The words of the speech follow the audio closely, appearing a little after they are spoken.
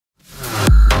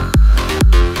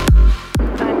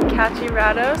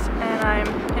Rados, and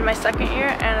I'm in my second year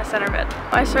and a center mid.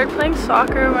 I started playing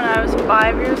soccer when I was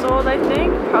 5 years old, I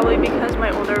think, probably because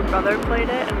my older brother played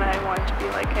it and I wanted to be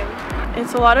like him.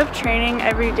 It's a lot of training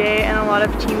every day and a lot of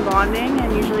team bonding,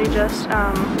 and usually just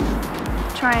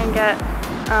try and get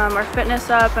our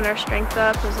fitness up and our strength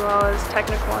up, as well as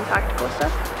technical and tactical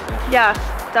stuff. Yeah,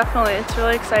 definitely. It's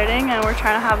really exciting, and we're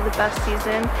trying to have the best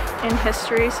season in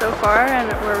history so far, and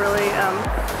we're really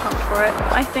pumped for it.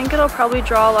 I think it'll probably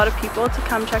draw a lot of people to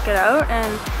come check it out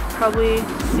and probably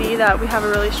see that we have a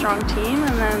really strong team,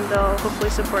 and then they'll hopefully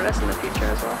support us in the future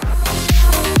as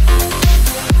well.